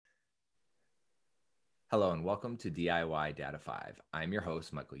Hello and welcome to DIY Data 5. I'm your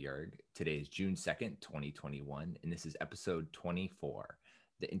host, Michael Yerg. Today is June 2nd, 2021, and this is episode 24,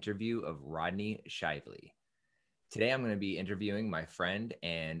 the interview of Rodney Shively. Today I'm going to be interviewing my friend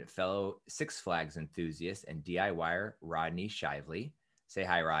and fellow Six Flags enthusiast and DIYer, Rodney Shively. Say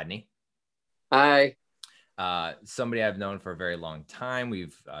hi, Rodney. Hi. Somebody I've known for a very long time.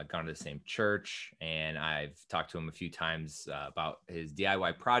 We've gone to the same church, and I've talked to him a few times about his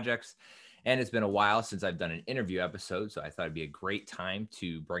DIY projects. And it's been a while since I've done an interview episode, so I thought it'd be a great time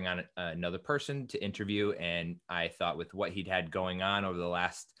to bring on another person to interview. And I thought with what he'd had going on over the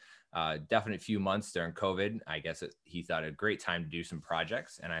last definite few months during COVID, I guess he thought a great time to do some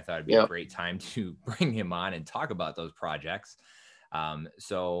projects. And I thought it'd be a great time to bring him on and talk about those projects.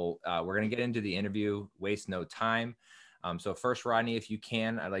 So we're going to get into the interview, waste no time. So first, Rodney, if you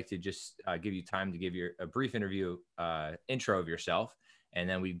can, I'd like to just give you time to give a brief intro of yourself. And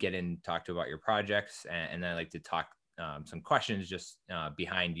then we get in, talk about your projects. And then I'd like to talk some questions just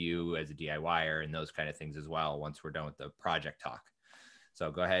behind you as a DIYer and those kind of things as well once we're done with the project talk. So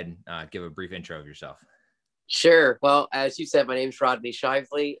go ahead and give a brief intro of yourself. Sure. Well, as you said, my name is Rodney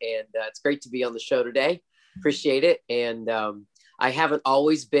Shively, and it's great to be on the show today. Appreciate it. And I haven't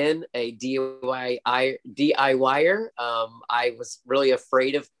always been a DIYer. I was really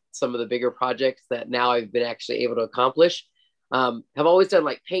afraid of some of the bigger projects that now I've been actually able to accomplish. Have always done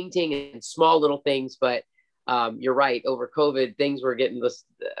like painting and small little things, but you're right. Over COVID, things were getting this.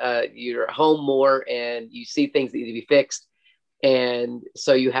 You're at home more, and you see things that need to be fixed, and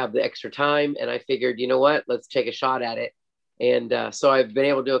so you have the extra time. And I figured, you know what? Let's take a shot at it. And so I've been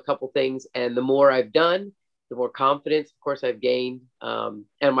able to do a couple things, and the more I've done, the more confidence, of course, I've gained. And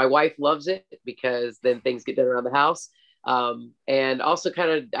my wife loves it because then things get done around the house. And also,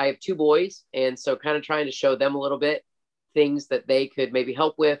 I have two boys, and so kind of trying to show them a little bit things that they could maybe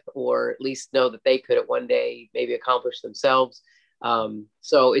help with, or at least know that they could at one day maybe accomplish themselves.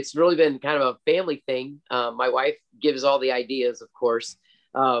 So it's really been kind of a family thing. My wife gives all the ideas, of course,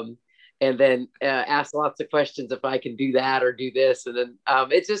 and then asks lots of questions if I can do that or do this. And then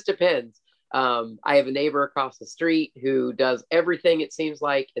it just depends. I have a neighbor across the street who does everything, it seems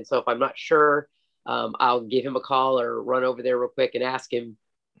like. And so if I'm not sure, I'll give him a call or run over there real quick and ask him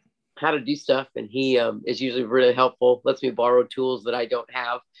how to do stuff. And he is usually really helpful, lets me borrow tools that I don't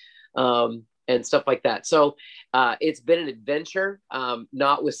have, and stuff like that. So it's been an adventure,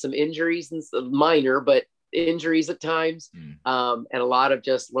 not with some injuries and some minor, but injuries at times, and a lot of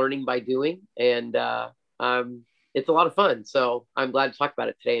just learning by doing. And it's a lot of fun. So I'm glad to talk about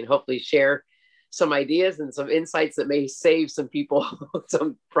it today and hopefully share some ideas and some insights that may save some people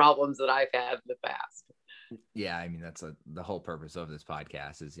some problems that I've had in the past. Yeah, I mean, that's the whole purpose of this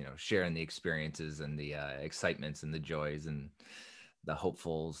podcast is, sharing the experiences and the excitements and the joys and the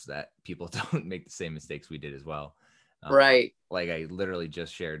hopefuls that people don't make the same mistakes we did as well. Right. Like I literally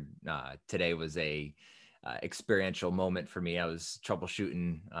just shared, today was a experiential moment for me. I was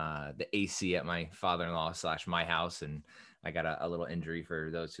troubleshooting the AC at my father-in-law / my house, and I got a little injury for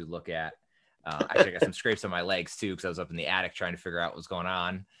those who look at. Actually, I got some scrapes on my legs too because I was up in the attic trying to figure out what was going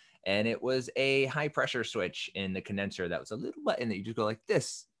on. And it was a high pressure switch in the condenser that was a little button that you just go like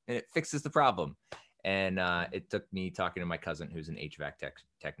this and it fixes the problem. And it took me talking to my cousin who's an HVAC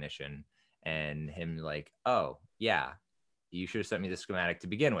technician and him like, oh, yeah, you should have sent me the schematic to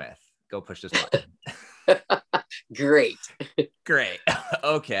begin with. Go push this button. Great.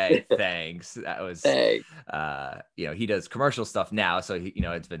 Okay, thanks. That was, he does commercial stuff now. So,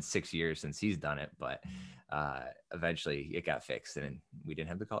 it's been 6 years since he's done it, but eventually it got fixed and we didn't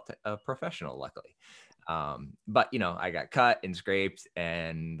have to call a professional, luckily. But, I got cut and scraped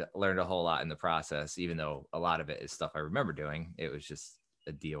and learned a whole lot in the process, even though a lot of it is stuff I remember doing. It was just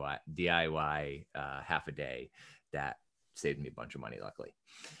a DIY half a day that saved me a bunch of money, luckily.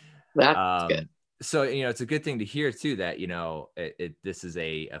 That's good. So, it's a good thing to hear too, that, this is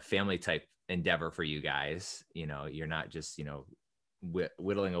a family type endeavor for you guys. You're not just,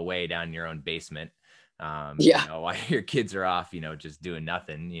 whittling away down in your own basement. While your kids are off, just doing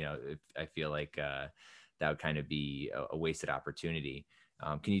nothing, I feel like that would kind of be a wasted opportunity.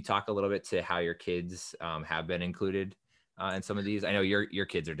 Can you talk a little bit to how your kids have been included in some of these? I know your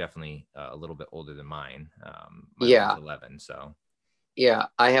kids are definitely a little bit older than mine. Mine's 11, so. Yeah,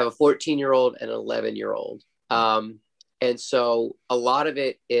 I have a 14-year-old and an 11-year-old. And so a lot of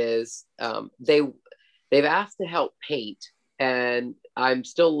it is they've asked to help paint, and I'm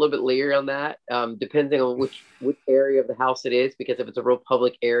still a little bit leery on that, depending on which area of the house it is, because if it's a real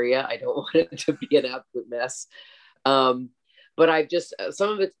public area, I don't want it to be an absolute mess. But I've just, some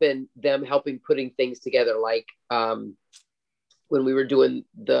of it's been them helping putting things together, like when we were doing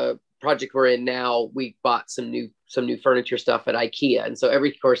the project we're in now, we bought some new furniture stuff at IKEA. And so of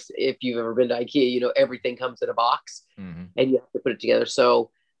course, if you've ever been to IKEA, everything comes in a box and you have to put it together.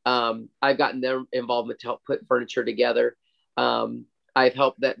 So I've gotten their involvement to help put furniture together. I've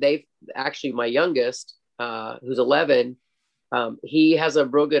helped that they've actually, my youngest, who's 11, he has a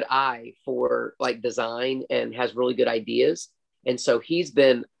real good eye for like design and has really good ideas. And so he's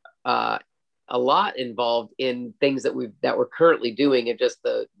been a lot involved in things that we're currently doing, and just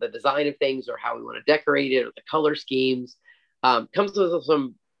the design of things or how we want to decorate it or the color schemes. Comes with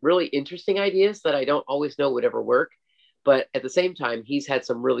some really interesting ideas that I don't always know would ever work. But at the same time, he's had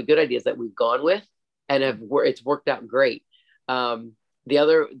some really good ideas that we've gone with and it's worked out great.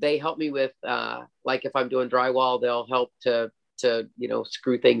 They help me with, like if I'm doing drywall, they'll help to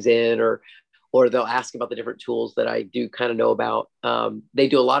screw things in, or they'll ask about the different tools that I do kind of know about. They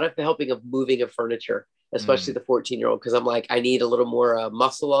do a lot of the helping of moving of furniture, especially the 14-year-old, because I'm like, I need a little more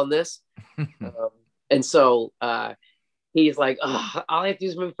muscle on this. And so he's like, oh, all I have to do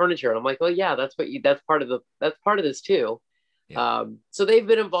is move furniture. And I'm like, well, yeah, that's part of this too. Yeah. So they've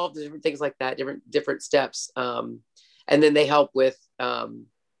been involved in different things like that, different steps. And then they help with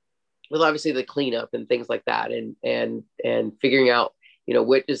obviously the cleanup and things like that, and figuring out,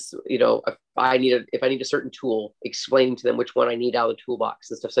 what is, if I need a certain tool, explaining to them which one I need out of the toolbox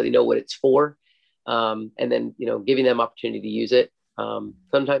and stuff, so they know what it's for. And then, giving them opportunity to use it.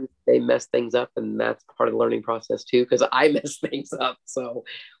 Sometimes they mess things up, and that's part of the learning process too, because I mess things up. So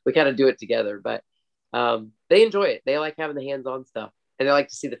we kind of do it together, but they enjoy it. They like having the hands-on stuff, and they like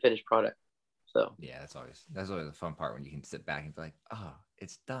to see the finished product. So yeah, that's always the fun part, when you can sit back and be like, oh,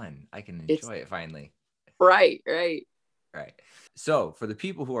 it's done. I can enjoy it finally. Right. So for the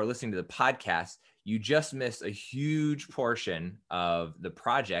people who are listening to the podcast, you just missed a huge portion of the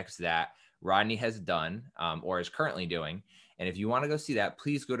projects that Rodney has done or is currently doing. And if you want to go see that,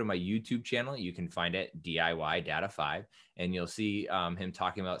 please go to my YouTube channel. You can find it DIY Data 5, and you'll see him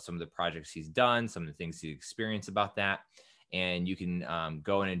talking about some of the projects he's done, some of the things he's experienced about that. And you can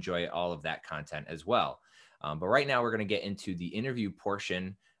go and enjoy all of that content as well. But right now we're going to get into the interview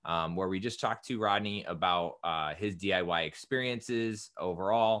portion, where we just talked to Rodney about his DIY experiences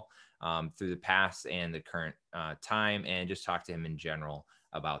overall through the past and the current time, and just talk to him in general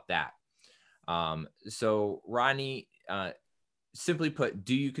about that. So Rodney, simply put,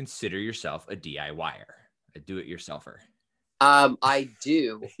 do you consider yourself a DIYer, a do-it-yourselfer? I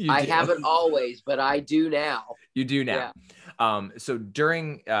do. I haven't always, but I do now. You do now. Yeah. So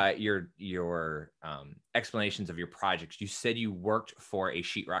during your explanations of your projects, you said you worked for a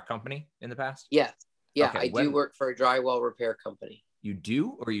sheetrock company in the past? Yes. Yeah, okay, I do work for a drywall repair company. You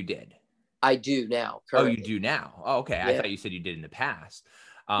do, or you did? I do now. Currently. Oh, you do now. Oh, okay. Yeah. I thought you said you did in the past.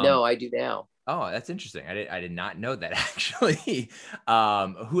 No, I do now. Oh, that's interesting. I did not know that, actually.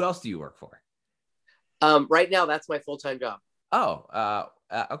 Who else do you work for? Right now, that's my full-time job. Oh,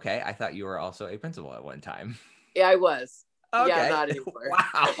 okay. I thought you were also a principal at one time. Yeah, I was. Okay. Yeah, not anymore.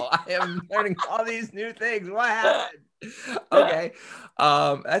 Wow, I am learning all these new things. What happened? Okay,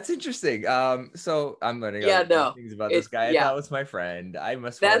 that's interesting. So I'm learning things about this guy. I thought was my friend. I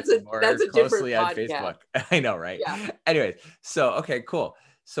must follow more closely on Facebook. I know, right? Yeah. Anyways, so okay, cool.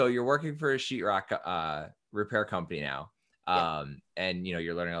 So you're working for a sheetrock repair company now, and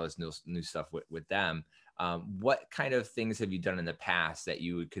you're learning all this new stuff with them. What kind of things have you done in the past that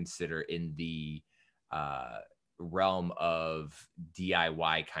you would consider in the realm of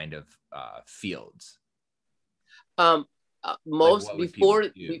DIY kind of fields? Most like before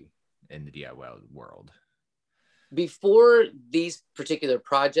in the DIY world, before these particular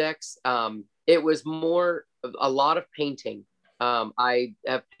projects, it was more a lot of painting. I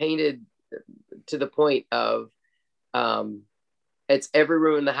have painted to the point of it's every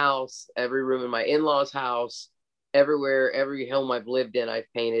room in the house, every room in my in-laws' house, everywhere, every home I've lived in,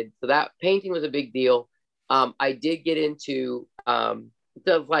 I've painted. So that painting was a big deal. I did get into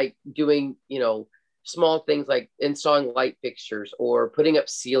like doing, small things like installing light fixtures or putting up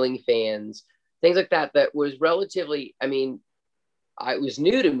ceiling fans, things like that. That was relatively, it was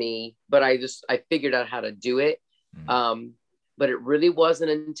new to me, but I figured out how to do it. But it really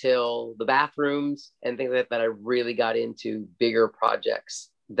wasn't until the bathrooms and things like that I really got into bigger projects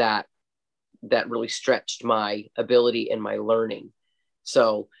that really stretched my ability and my learning.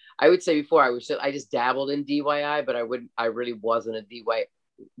 So I would say before I just dabbled in DIY, but I really wasn't a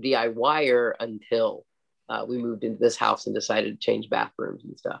DIYer until we moved into this house and decided to change bathrooms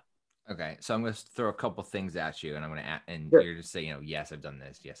and stuff. Okay, so I'm going to throw a couple things at you, and I'm going to sure. You're just say, yes, I've done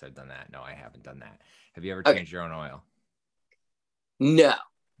this. Yes, I've done that. No, I haven't done that. Have you ever changed your own oil? No.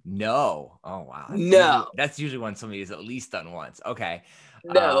 No. Oh, wow. No. That's usually when somebody has at least done once. Okay.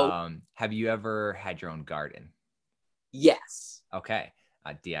 No. Have you ever had your own garden? Yes. Okay.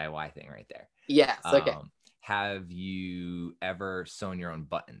 A DIY thing right there. Yes. Okay. Have you ever sewn your own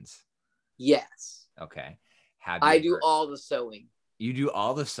buttons? Yes. Okay. Have you I do ever, all the sewing. you do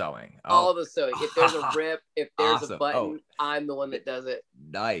all the sewing? Oh, All the sewing. If there's a rip, if there's a awesome. button, Oh, I'm the one that does it.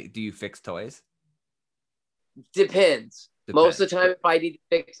 nice. Do you fix toys? Depends. Most Depends. of the time, if I need to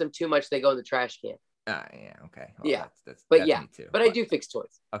fix them too much, they go in the trash can. Yeah. Okay. Well, Yeah. that's But yeah, me too. but I do fix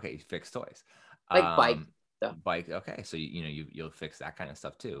toys. Okay. You fix toys. Like bike stuff. Bike. Okay. So, you'll fix that kind of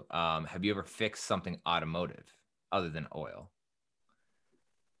stuff too. Have you ever fixed something automotive other than oil?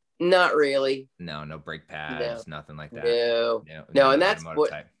 Not really. No brake pads, No. nothing like that. No. No, No, and not that's automotive what.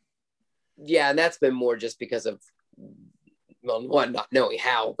 type. Yeah, and that's been more just because of, well, one, not knowing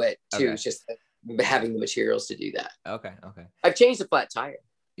how, but two, Okay. it's just having the materials to do that. Okay. I've changed the flat tire.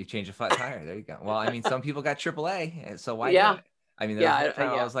 You change a flat tire. There you go. Well, I mean, some people got AAA, so why Yeah. do it? I mean, Yeah, there was one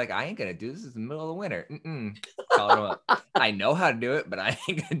time I was like, I ain't gonna do this. It's the middle of the winter. Calling them up. I know how to do it, but I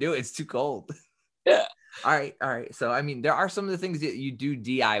ain't gonna do it. It's too cold. Yeah. All right. So, I mean, there are some of the things that you do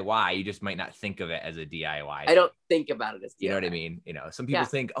DIY. You just might not think of it as a DIY. I don't think about it as DIY. You know what I mean? Some people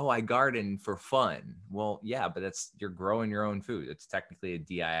think, oh, I garden for fun. Well, yeah, but you're growing your own food. It's technically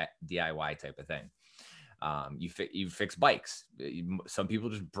a DIY type of thing. You fix bikes. Some people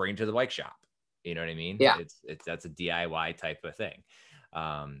just bring to the bike shop. You know what I mean? Yeah. That's a DIY type of thing.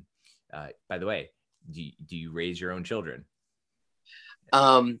 By the way, do you raise your own children?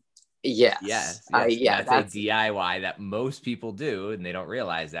 Yes. Yes. Yeah, that's a DIY that most people do, and they don't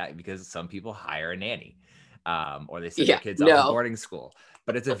realize that because some people hire a nanny, or they send their kids off to boarding school.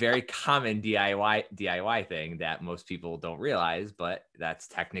 But it's a very common DIY thing that most people don't realize, but that's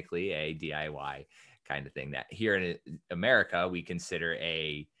technically a DIY kind of thing that here in America we consider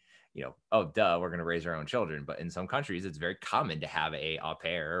oh duh, we're going to raise our own children. But in some countries it's very common to have a au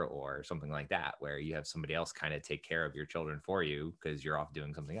pair or something like that, where you have somebody else kind of take care of your children for you because you're off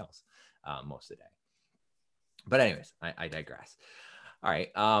doing something else most of the day. But anyways, I digress. All right.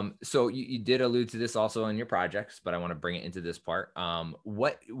 So you did allude to this also in your projects, but I want to bring it into this part.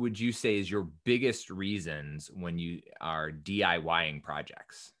 What would you say is your biggest reasons when you are DIYing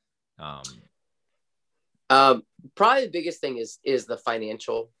projects? Probably the biggest thing is the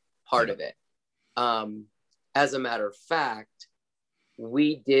financial part of it. As a matter of fact,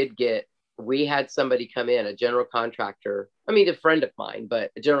 we had somebody come in, a general contractor, a friend of mine,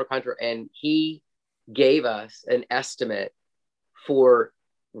 but a general contractor, and he gave us an estimate for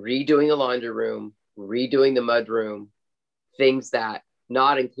redoing the laundry room, redoing the mud room, things that,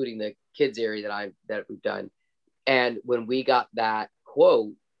 not including the kids area that we've done. And when we got that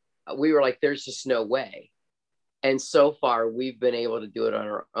quote, we were like, there's just no way. And so far we've been able to do it on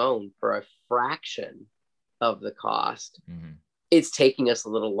our own for a fraction of the cost. Mm-hmm. It's taking us a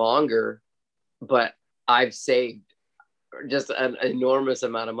little longer, but I've saved just an enormous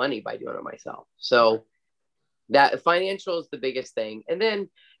amount of money by doing it myself. So that financial is the biggest thing. And then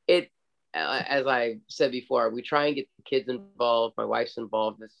as I said before, we try and get the kids involved. My wife's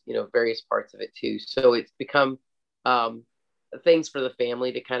involved in, various parts of it too. So it's become things for the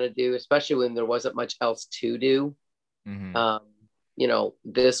family to kind of do, especially when there wasn't much else to do. Mm-hmm.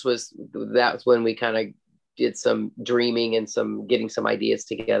 That was when we kind of did some dreaming and getting some ideas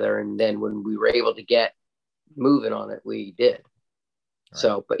together. And then when we were able to get moving on it, we did. Right.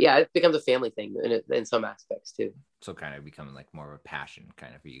 So, but yeah, it becomes a family thing in some aspects too. So kind of becoming like more of a passion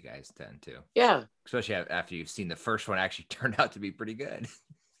kind of for you guys then too. Yeah. Especially after you've seen the first one actually turned out to be pretty good.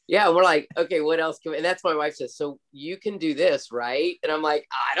 Yeah. We're like, okay, what else can we, and that's my wife says, so you can do this, right? And I'm like,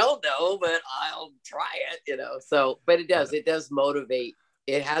 I don't know, but I'll try it, so, but it does motivate.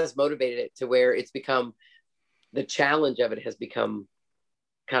 It has motivated it to where it's become, the challenge of it has become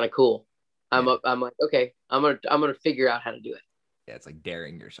kind of cool. I'm like, okay, I'm going to figure out how to do it. Yeah, it's like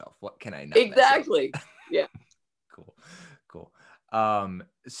daring yourself. What can I not? Exactly. Yeah. Cool.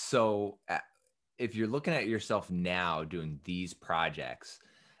 So if you're looking at yourself now doing these projects,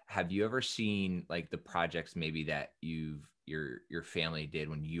 have you ever seen like the projects maybe that your family did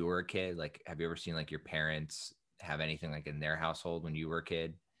when you were a kid? Like, have you ever seen like your parents have anything like in their household when you were a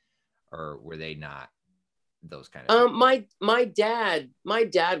kid, or were they not those kind of things? My dad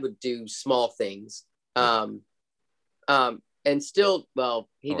would do small things. And still, well,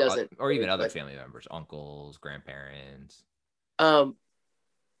 he doesn't. Or even other family members, uncles, grandparents. My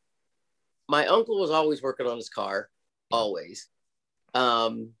uncle was always working on his car, always.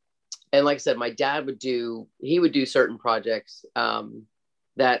 And like I said, my dad would do certain projects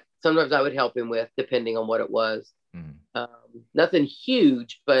that sometimes I would help him with, depending on what it was. Mm-hmm. Nothing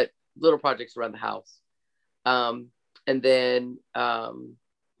huge, but little projects around the house. And then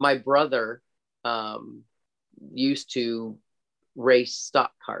my brother used to race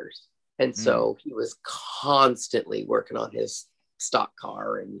stock cars. And so he was constantly working on his stock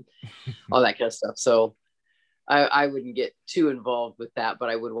car and all that kind of stuff. So I wouldn't get too involved with that, but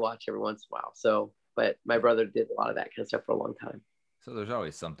I would watch every once in a while. So, but my brother did a lot of that kind of stuff for a long time. So there's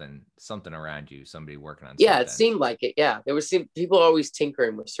always something around you, somebody working on Yeah, something. it seemed like it. Yeah, there was people always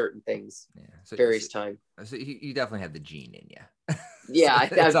tinkering with certain things. Yeah, various times. So you definitely have the gene in you. Yeah,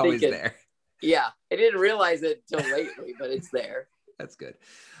 so it's always thinking, there. Yeah, I didn't realize it until lately, but it's there. That's good.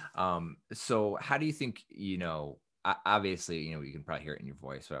 So how do you think, obviously, you can probably hear it in your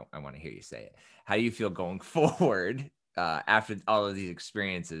voice, so I want to hear you say it. How do you feel going forward after all of these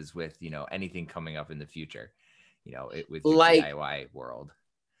experiences with, anything coming up in the future, with your DIY world?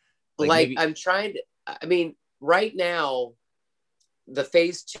 Maybe... I'm trying to, right now, the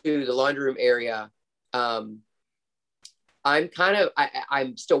phase 2, the laundry room area, I'm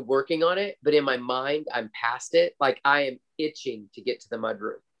still working on it, but in my mind, I'm past it. Like I am itching to get to the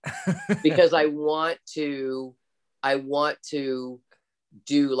mudroom because I want to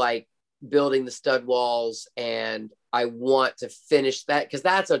do like building the stud walls, and I want to finish that because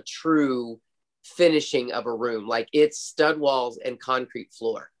that's a true finishing of a room. Like it's stud walls and concrete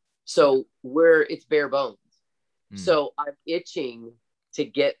floor. So it's bare bones. So I'm itching to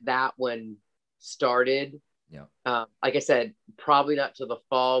get that one started. Yeah. Like I said, probably not till the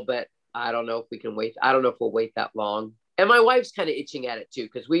fall, but I don't know if we can wait. I don't know if we'll wait that long. And my wife's kind of itching at it too,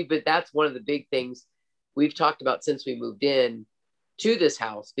 because that's one of the big things we've talked about since we moved in to this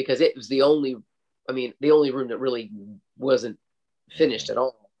house, because it was the only room that really wasn't finished at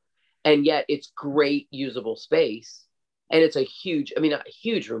all. And yet it's great usable space. And it's a huge, not a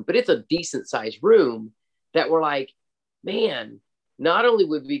huge room, but it's a decent sized room that we're like, man, not only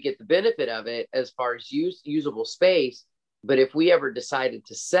would we get the benefit of it as far as usable space, but if we ever decided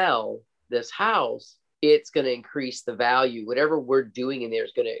to sell this house, it's going to increase the value. Whatever we're doing in there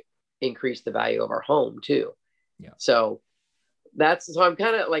is going to increase the value of our home too. Yeah. So I'm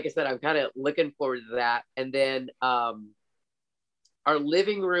kind of, like I said, I'm kind of looking forward to that. And then our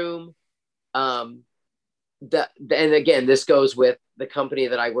living room, and again, this goes with the company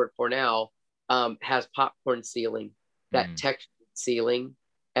that I work for now, has popcorn ceiling, that textured ceiling,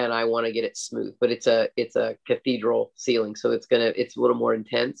 and I want to get it smooth, but it's a cathedral ceiling, so it's a little more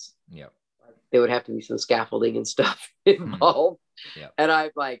intense. Yeah, there would have to be some scaffolding and stuff involved. Yeah, and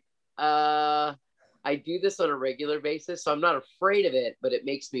I'm like, I do this on a regular basis, so I'm not afraid of it, but it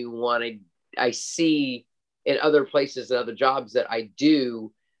makes me want to. I see in other places and other jobs that I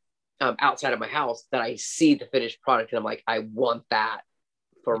do outside of my house that I see the finished product, and I'm like, I want that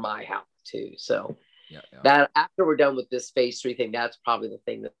for my house too. So that after we're done with this phase 3 thing, that's probably the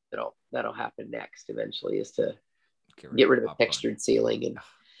thing that'll happen next eventually, is to get rid of the textured ceiling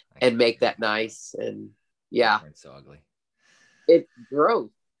and make that nice. And it's so ugly. It's gross.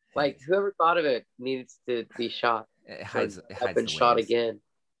 Like whoever thought of it needs to be shot. It hides been shot again.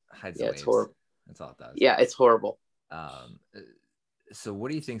 It's horrible. That's all it does. Yeah, it's horrible. So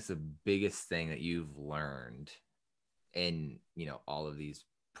what do you think is the biggest thing that you've learned in, all of these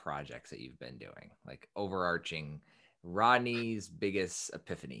projects that you've been doing? Like overarching, Rodney's biggest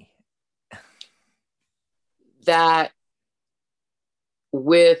epiphany? That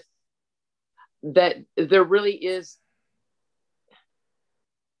there really is,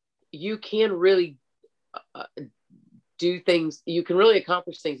 you can really do things, you can really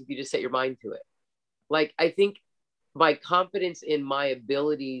accomplish things if you just set your mind to it. Like, I think my confidence in my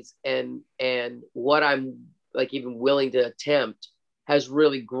abilities and what I'm like even willing to attempt has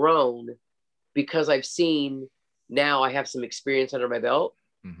really grown, because I've seen, now I have some experience under my belt,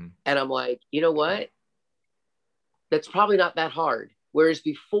 and I'm like, you know what? That's probably not that hard. Whereas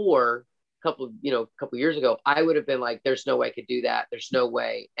before, a couple years ago, I would have been like, there's no way I could do that. There's no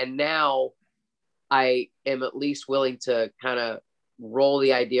way. And now I am at least willing to kind of roll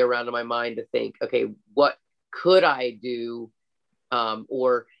the idea around in my mind to think, okay, what could I do?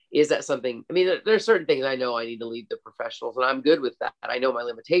 Or is that something, there's certain things I know I need to leave the professionals, and I'm good with that. I know my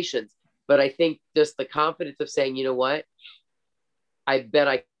limitations, but I think just the confidence of saying, you know what, I bet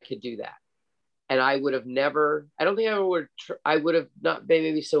I could do that. And I would have never, I don't think I would have not been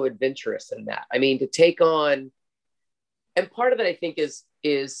maybe so adventurous in that. To take on, and part of it I think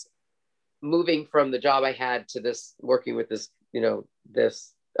is moving from the job I had to this, working with this,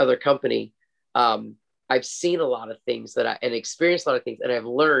 this other company. I've seen a lot of things and experienced a lot of things, and I've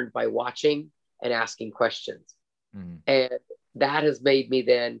learned by watching and asking questions. And that has made me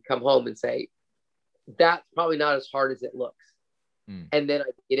then come home and say, that's probably not as hard as it looks. And then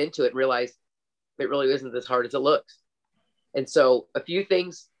I get into it and realize it really isn't as hard as it looks. And so a few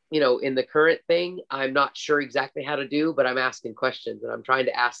things, in the current thing, I'm not sure exactly how to do, but I'm asking questions and I'm trying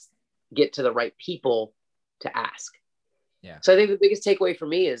to get to the right people to ask. Yeah. So I think the biggest takeaway for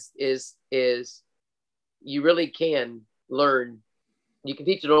me is you really can learn. You can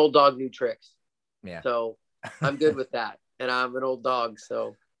teach an old dog new tricks. Yeah. So I'm good with that. And I'm an old dog.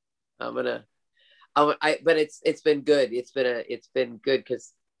 So but it's been good. It's been good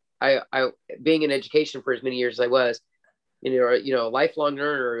because I being in education for as many years as I was, a lifelong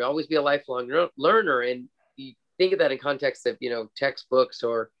learner, you always be a lifelong learner. And you think of that in context of, textbooks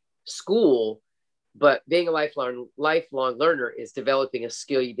or school, but being a lifelong learner is developing a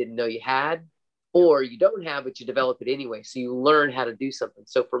skill you didn't know you had, or you don't have, but you develop it anyway. So you learn how to do something.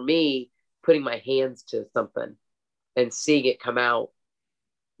 So for me, putting my hands to something and seeing it come out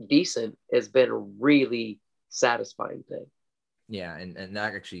decent has been a really satisfying thing. Yeah. And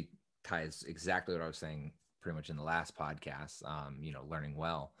that actually ties exactly what I was saying pretty much in the last podcast. Learning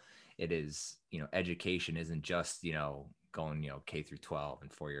well, it is, education isn't just, going, K through 12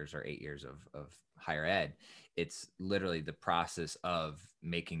 and 4 years or 8 years of higher ed. It's literally the process of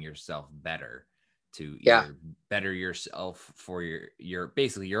making yourself better to either better yourself for your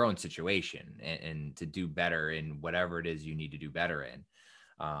basically your own situation and to do better in whatever it is you need to do better in.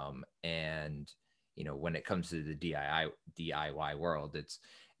 And, when it comes to the DIY world, it's,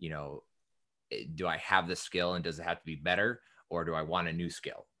 do I have the skill and does it have to be better, or do I want a new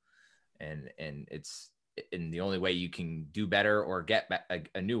skill? And the only way you can do better or get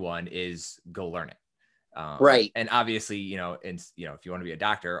a new one is go learn it. Right. And obviously, if you want to be a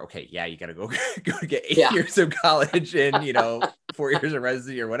doctor, okay, yeah, you got to go get 8 years of college and, 4 years of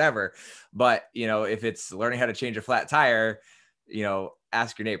residency or whatever. But, if it's learning how to change a flat tire,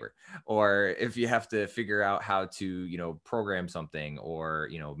 ask your neighbor. Or if you have to figure out how to, program something or,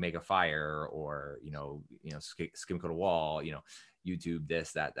 make a fire or, skim coat a wall, YouTube,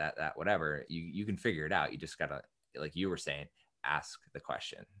 this, that, whatever, you can figure it out. You just gotta, like you were saying, ask the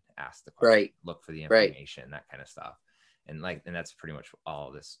question, right. Look for the information, that kind of stuff. And that's pretty much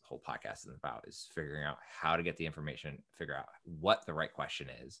all this whole podcast is about, is figuring out how to get the information, figure out what the right question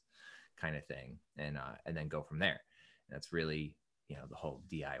is, kind of thing. And then go from there. And that's really, the whole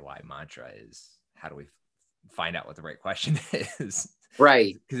DIY mantra is, how do we find out what the right question is?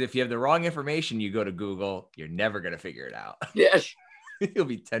 Right. Because if you have the wrong information, you go to Google, you're never going to figure it out. Yes. You'll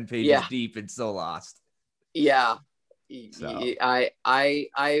be 10 pages deep and so lost. Yeah. So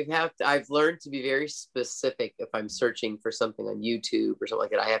I've learned to be very specific if I'm searching for something on YouTube or something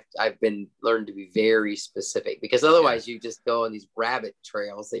like that. I've been learned to be very specific, because otherwise you just go on these rabbit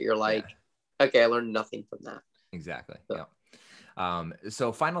trails that you're like, okay, I learned nothing from that. Exactly. So. Yeah.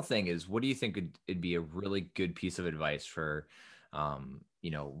 So final thing is, what do you think it'd be a really good piece of advice for,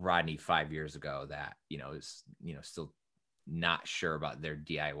 Rodney 5 years ago that, is, still not sure about their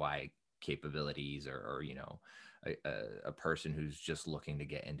DIY capabilities, or a person who's just looking to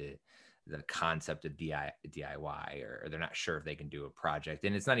get into the concept of DIY, or they're not sure if they can do a project,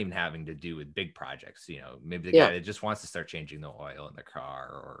 and it's not even having to do with big projects. Maybe the guy that just wants to start changing the oil in the car,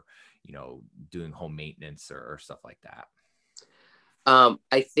 or, doing home maintenance or stuff like that.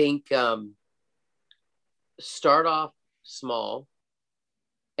 I think start off small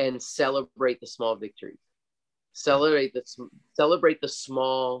and celebrate the small victories. Celebrate the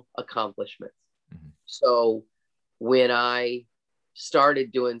small accomplishments. Mm-hmm. So when I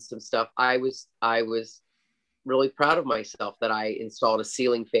started doing some stuff, I was really proud of myself that I installed a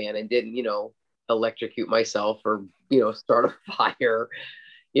ceiling fan and didn't, electrocute myself or, start a fire,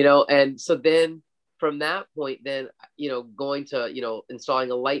 and so then from that point, then, going to,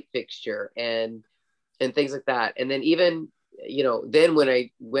 installing a light fixture and things like that. And then even, then when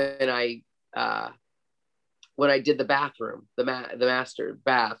I did the bathroom, the master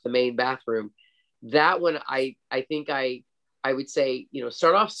bath, the main bathroom, that one, I think I would say,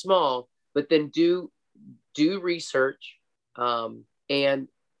 start off small, but then do research. And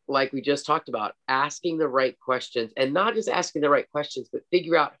like we just talked about, asking the right questions, and not just asking the right questions, but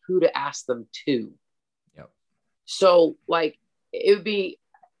figure out who to ask them to. So like, it would be,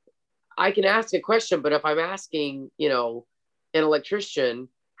 I can ask a question, but if I'm asking, an electrician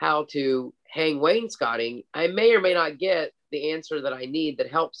how to hang wainscoting, I may or may not get the answer that I need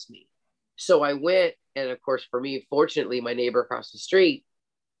that helps me. So I went, and of course, for me, fortunately, my neighbor across the street,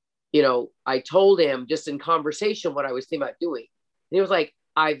 I told him just in conversation what I was thinking about doing. And he was like,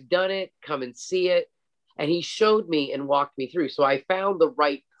 I've done it, come and see it. And he showed me and walked me through. So I found the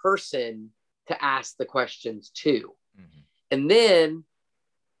right person to ask the questions to. Mm-hmm. And then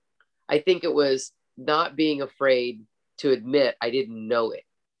I think it was not being afraid to admit I didn't know it.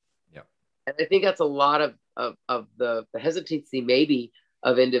 Yep. And I think that's a lot of the hesitancy maybe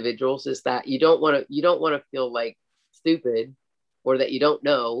of individuals is that you don't want to feel like stupid or that you don't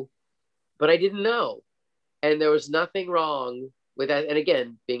know, but I didn't know. And there was nothing wrong with that. And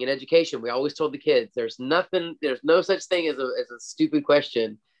again, being in education, we always told the kids, there's no such thing as a stupid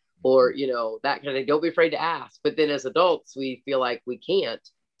question or, that kind of thing. Don't be afraid to ask. But then as adults, we feel like we can't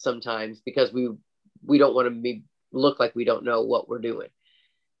sometimes because we don't want to look like we don't know what we're doing.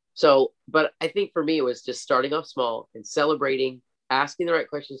 So, but I think for me, it was just starting off small and celebrating, asking the right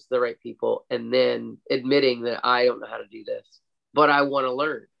questions to the right people, and then admitting that I don't know how to do this, but I want to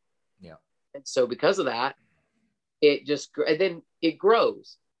learn. Yeah. And so because of that, and then it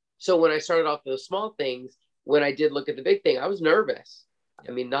grows. So when I started off with the small things, when I did look at the big thing, I was nervous.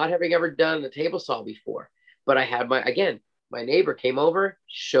 I mean, not having ever done a table saw before, but I had my neighbor came over,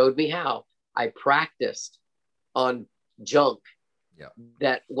 showed me how. I practiced on junk. Yeah.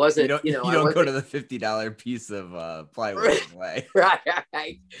 That wasn't, you don't go to the $50 piece of plywood anyway.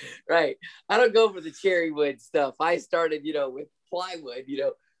 Right. I don't go for the cherry wood stuff. I started, with plywood,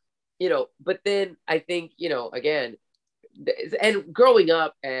 but then I think, again, and growing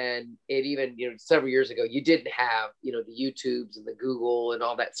up and it even, several years ago, you didn't have, the YouTubes and the Google and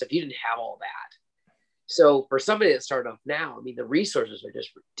all that stuff. You didn't have all that. So for somebody that started off now, I mean, the resources are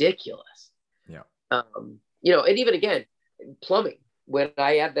just ridiculous. Yeah. And even again, plumbing, when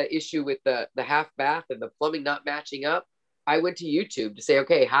I had that issue with the half bath and the plumbing not matching up, I went to YouTube to say,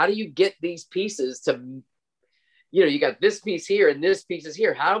 okay, how do you get these pieces to, you got this piece here and this piece is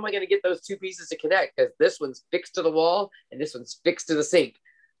here. How am I going to get those two pieces to connect? Because this one's fixed to the wall and this one's fixed to the sink.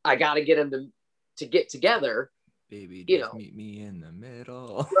 I got to get them to get together. Baby, just meet me in the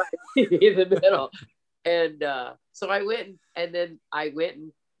middle. Right, in the middle. And so I went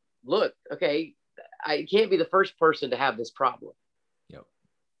and looked, okay, I can't be the first person to have this problem. Yep.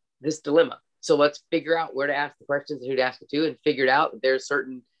 This dilemma. So let's figure out where to ask the questions and who to ask it to, and figured out that there's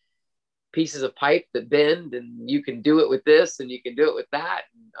certain pieces of pipe that bend and you can do it with this and you can do it with that.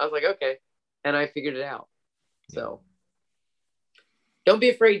 And I was like, okay. And I figured it out. Yeah. So don't be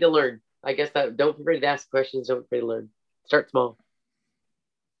afraid to learn. I guess that don't be afraid to ask questions. Don't be afraid to learn. Start small.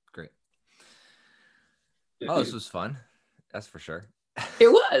 Great. Oh, this was fun. That's for sure. It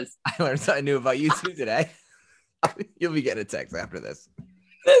was. I learned something new about you too today. You'll be getting a text after this.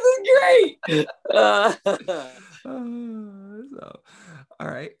 This is great. So, all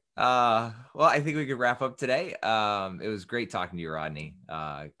right. Well, I think we could wrap up today. It was great talking to you, Rodney.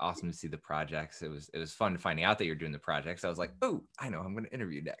 Awesome to see the projects. It was fun finding out that you're doing the projects. I was like, oh, I know I'm going to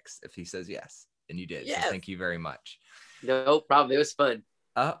interview next if he says yes. And you did. Yes. So thank you very much. No problem. It was fun.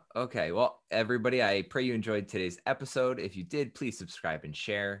 Okay. Well, everybody, I pray you enjoyed today's episode. If you did, please subscribe and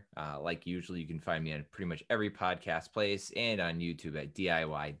share. Like usual, you can find me on pretty much every podcast place and on YouTube at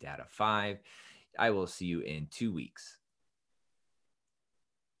DIY Data 5. I will see you in 2 weeks.